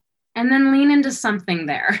 And then lean into something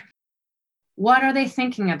there. What are they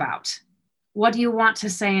thinking about? What do you want to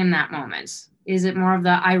say in that moment? Is it more of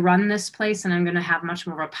the I run this place and I'm going to have much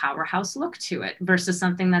more of a powerhouse look to it versus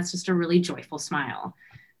something that's just a really joyful smile?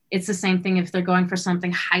 It's the same thing if they're going for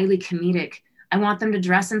something highly comedic. I want them to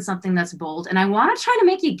dress in something that's bold and I want to try to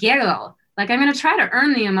make you giggle. Like, I'm going to try to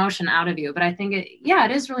earn the emotion out of you. But I think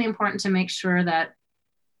it is really important to make sure that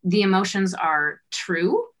the emotions are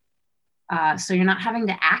true. So you're not having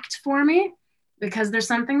to act for me, because there's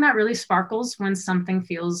something that really sparkles when something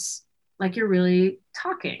feels like you're really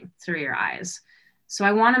talking through your eyes. So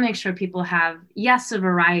I want to make sure people have, yes, a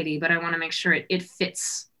variety, but I want to make sure it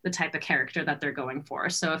fits the type of character that they're going for.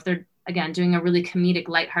 So if they're, again, doing a really comedic,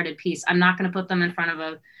 lighthearted piece, I'm not going to put them in front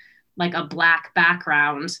of a black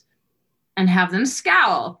background and have them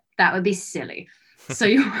scowl. That would be silly. So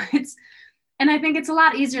and I think it's a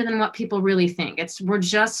lot easier than what people really think. We're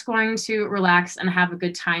just going to relax and have a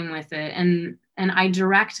good time with it. And I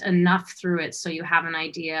direct enough through it so you have an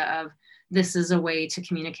idea of, this is a way to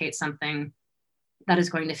communicate something that is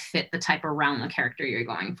going to fit the type of realm of character you're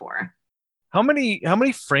going for. How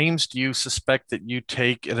many frames do you suspect that you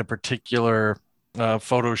take in a particular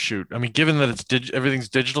photo shoot? I mean, given that everything's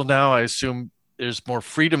digital now, I assume there's more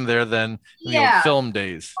freedom there than in the old film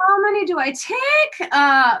days. How many do I take?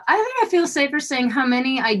 I think I feel safer saying how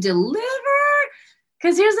many I deliver.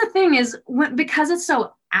 Because here's the thing is, because it's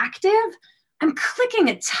so active, I'm clicking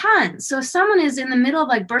a ton. So if someone is in the middle of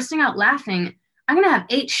like bursting out laughing, I'm going to have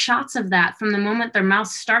 8 shots of that from the moment their mouth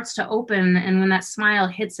starts to open and when that smile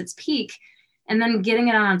hits its peak, and then getting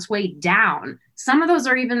it on its way down. Some of those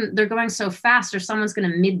they're going so fast or someone's going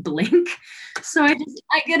to mid blink. So I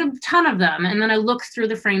get a ton of them. And then I look through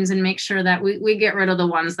the frames and make sure that we get rid of the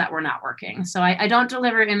ones that were not working. So I don't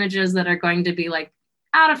deliver images that are going to be like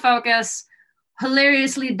out of focus,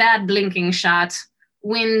 hilariously bad blinking shot,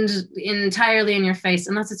 wind entirely in your face,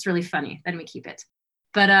 unless it's really funny, then we keep it.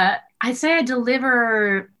 But I'd say I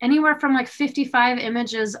deliver anywhere from like 55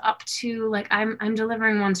 images up to like, I'm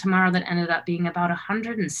delivering one tomorrow that ended up being about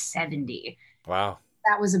 170. Wow.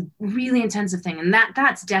 That was a really intensive thing. And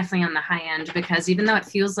that's definitely on the high end, because even though it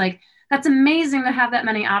feels like that's amazing to have that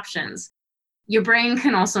many options, your brain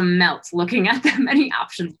can also melt looking at that many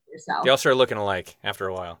options for yourself. They all start looking alike after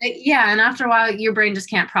a while. Yeah, and after a while, your brain just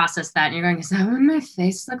can't process that. And you're going, is that what my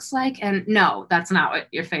face looks like? And no, that's not what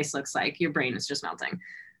your face looks like. Your brain is just melting.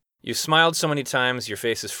 You smiled so many times, your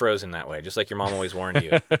face is frozen that way, just like your mom always warned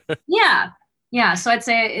you. Yeah. So I'd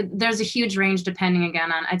say there's a huge range depending,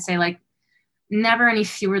 again, on, I'd say like never any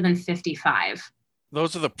fewer than 55.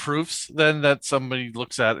 Those are the proofs then that somebody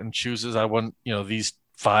looks at and chooses, I want, these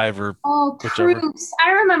 5 or whichever. Proofs.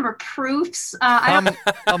 I remember proofs. I'm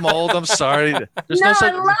old. I'm sorry. There's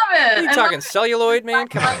I love it. Are you talking celluloid, man?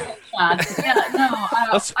 Come on.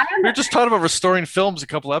 We were just talking about restoring films a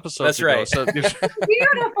couple episodes ago. That's right. So.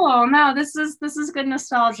 Beautiful. No, this is good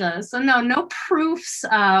nostalgia. So no proofs.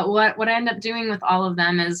 What I end up doing with all of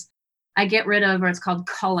them is I get rid of, or it's called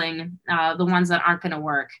culling, the ones that aren't going to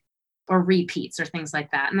work, or repeats or things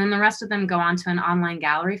like that. And then the rest of them go onto an online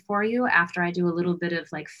gallery for you after I do a little bit of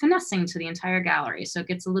like finessing to the entire gallery. So it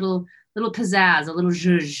gets a little pizzazz, a little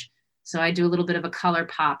zhuzh. So I do a little bit of a color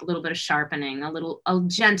pop, a little bit of sharpening, a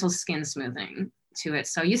gentle skin smoothing to it.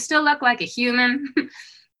 So you still look like a human.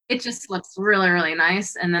 It just looks really, really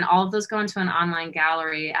nice. And then all of those go into an online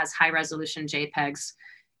gallery as high resolution JPEGs.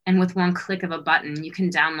 And with one click of a button, you can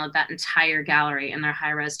download that entire gallery in their high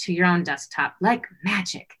res to your own desktop like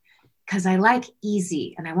magic. Because I like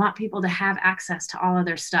easy and I want people to have access to all of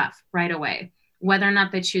their stuff right away. Whether or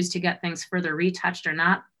not they choose to get things further retouched or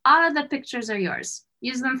not, all of the pictures are yours.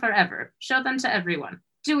 Use them forever. Show them to everyone.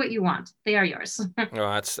 Do what you want. They are yours.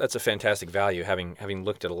 Well, that's a fantastic value, having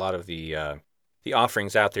looked at a lot of the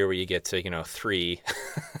offerings out there where you get to 3.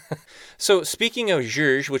 So speaking of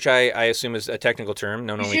zhuzh, which I assume is a technical term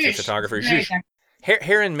known only to photographers, zhuzh.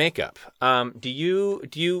 Hair and makeup. Do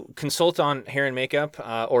you consult on hair and makeup,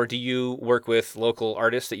 or do you work with local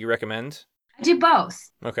artists that you recommend? I do both.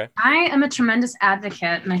 Okay. I am a tremendous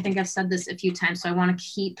advocate, and I think I've said this a few times, so I want to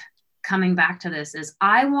keep coming back to this, is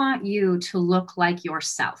I want you to look like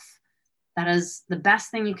yourself. That is the best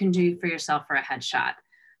thing you can do for yourself for a headshot.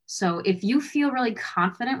 So if you feel really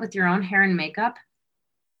confident with your own hair and makeup,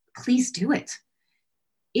 please do it.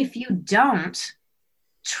 If you don't,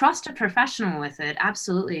 trust a professional with it.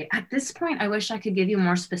 Absolutely. At this point, I wish I could give you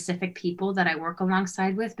more specific people that I work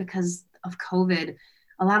alongside with because of COVID.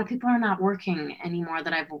 A lot of people are not working anymore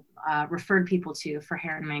that I've referred people to for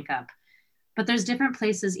hair and makeup. But there's different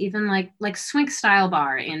places, even like Swink Style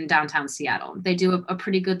Bar in downtown Seattle. They do a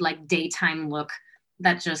pretty good like daytime look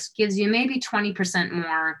that just gives you maybe 20%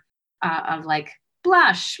 more of like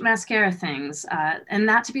blush, mascara things. And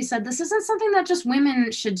that to be said, this isn't something that just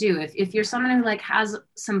women should do. If you're someone who like has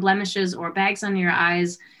some blemishes or bags under your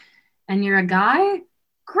eyes and you're a guy,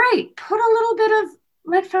 great, put a little bit of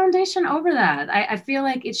like foundation over that. I feel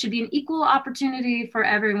like it should be an equal opportunity for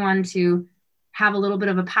everyone to have a little bit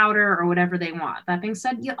of a powder or whatever they want. That being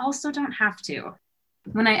said, you also don't have to.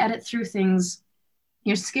 When I edit through things,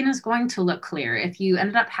 your skin is going to look clear. If you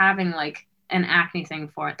ended up having like an acne thing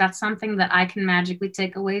for it, that's something that I can magically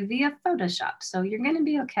take away via Photoshop. So you're going to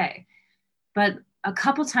be okay. But a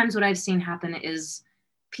couple times what I've seen happen is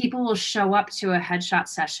people will show up to a headshot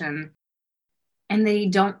session and they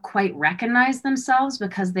don't quite recognize themselves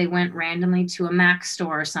because they went randomly to a Mac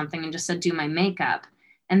store or something and just said, do my makeup.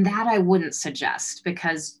 And that I wouldn't suggest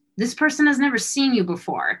because this person has never seen you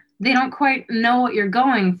before. They don't quite know what you're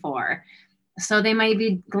going for. So they might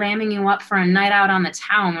be glamming you up for a night out on the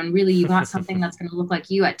town when really you want something that's going to look like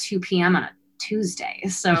you at 2 p.m. on a Tuesday.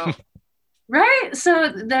 So, right?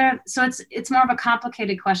 So it's more of a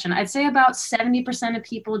complicated question. I'd say about 70% of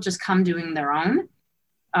people just come doing their own.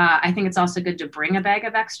 I think it's also good to bring a bag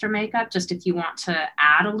of extra makeup just if you want to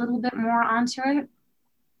add a little bit more onto it.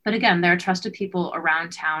 But again, there are trusted people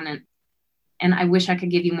around town, and I wish I could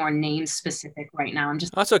give you more names specific right now. I'm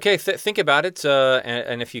just That's okay. Think about it,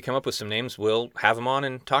 and if you come up with some names, we'll have them on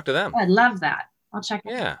and talk to them. I'd love that. I'll check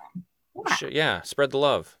it Yeah. out. Yeah, spread the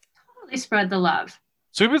love. Totally spread the love.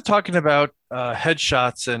 So we've been talking about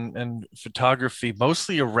headshots and photography,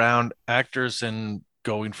 mostly around actors and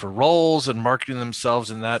going for roles and marketing themselves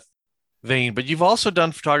in that vein. But you've also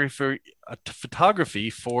done photography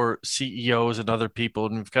for CEOs and other people,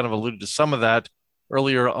 and we've kind of alluded to some of that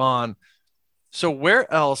earlier on. So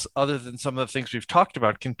where else, other than some of the things we've talked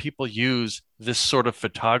about, can people use this sort of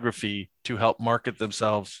photography to help market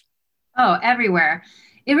themselves? Oh, everywhere.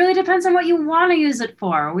 It really depends on what you want to use it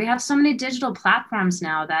for. We have so many digital platforms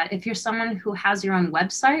now that if you're someone who has your own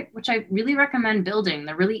website, which I really recommend building,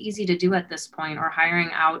 they're really easy to do at this point, or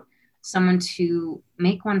hiring out someone to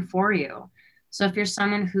make one for you. So if you're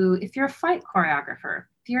if you're a fight choreographer,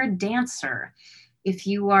 if you're a dancer, if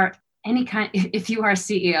you are if you are a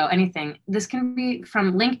CEO, anything, this can be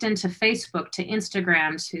from LinkedIn to Facebook to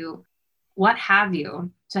Instagram to what have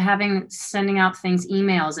you, to sending out things,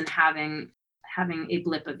 emails, and having a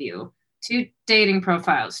blip of you, to dating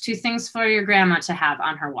profiles, to things for your grandma to have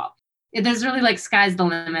on her wall. There's really like sky's the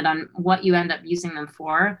limit on what you end up using them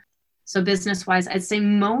for. So business-wise, I'd say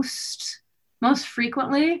most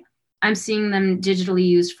frequently, I'm seeing them digitally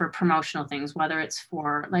used for promotional things, whether it's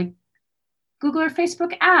for like Google or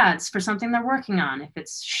Facebook ads for something they're working on, if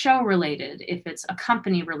it's show related, if it's a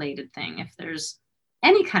company related thing, if there's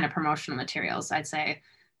any kind of promotional materials, I'd say.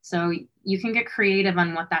 So you can get creative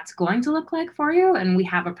on what that's going to look like for you, and we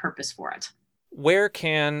have a purpose for it. Where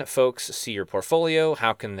can folks see your portfolio?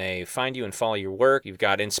 How can they find you and follow your work? You've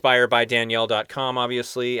got inspiredbydanielle.com,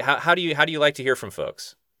 obviously. How do you like to hear from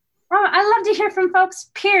folks? Oh, I love to hear from folks,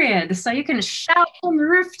 period. So you can shout from the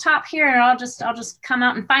rooftop here and I'll just come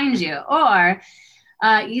out and find you. Or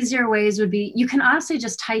easier ways would be, you can honestly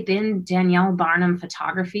just type in Danielle Barnum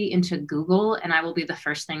photography into Google and I will be the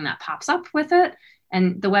first thing that pops up with it.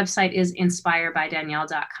 And the website is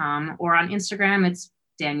inspiredbydanielle.com, or on Instagram, it's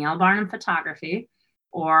Danielle Barnum Photography,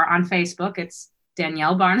 or on Facebook, it's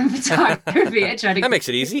Danielle Barnum Photography. That makes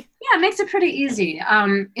it easy. Yeah, it makes it pretty easy.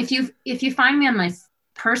 If you find me on my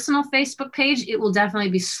personal Facebook page, it will definitely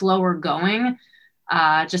be slower going,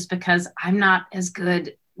 just because I'm not as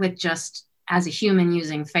good with just as a human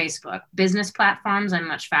using Facebook. Business platforms I'm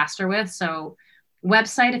much faster with. So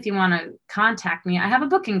website, if you want to contact me, I have a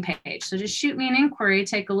booking page. So just shoot me an inquiry,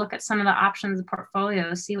 take a look at some of the options of the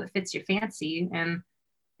portfolio, see what fits your fancy, and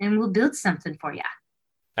we'll build something for you.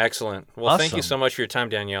 Excellent. Well, Awesome. Thank you so much for your time,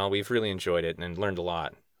 Danielle. We've really enjoyed it and learned a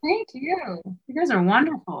lot. Thank you. You guys are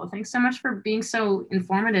wonderful. Thanks so much for being so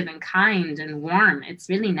informative and kind and warm. It's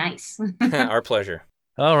really nice. Our pleasure.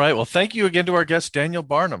 All right. Well, thank you again to our guest, Danielle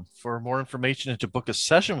Barnum. For more information and to book a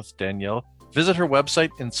session with Danielle, visit her website,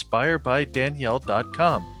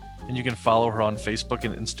 inspiredbydanielle.com. And you can follow her on Facebook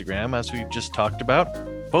and Instagram, as we've just talked about,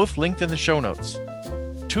 both linked in the show notes.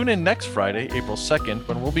 tune in next Friday, April 2nd,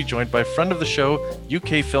 when we'll be joined by friend of the show,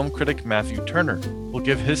 UK film critic Matthew Turner. Will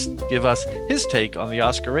give us his take on the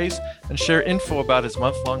Oscar race and share info about his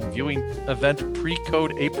month-long viewing event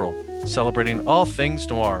Pre-Code April, celebrating all things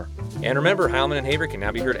noir. And remember, Heilman and Haver can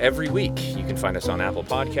now be heard every week. You can find us on Apple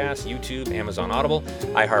Podcasts, YouTube, Amazon Audible,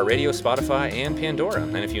 iHeartRadio, Spotify, and Pandora.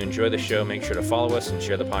 And if you enjoy the show, make sure to follow us and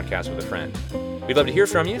share the podcast with a friend. We'd love to hear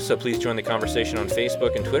from you, so please join the conversation on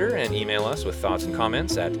Facebook and Twitter and email us with thoughts and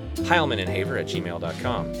comments at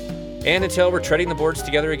heilmanandhaver@gmail.com. And until we're treading the boards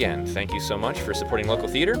together again, thank you so much for supporting local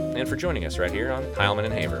theater and for joining us right here on Heilman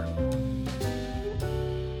and Haver.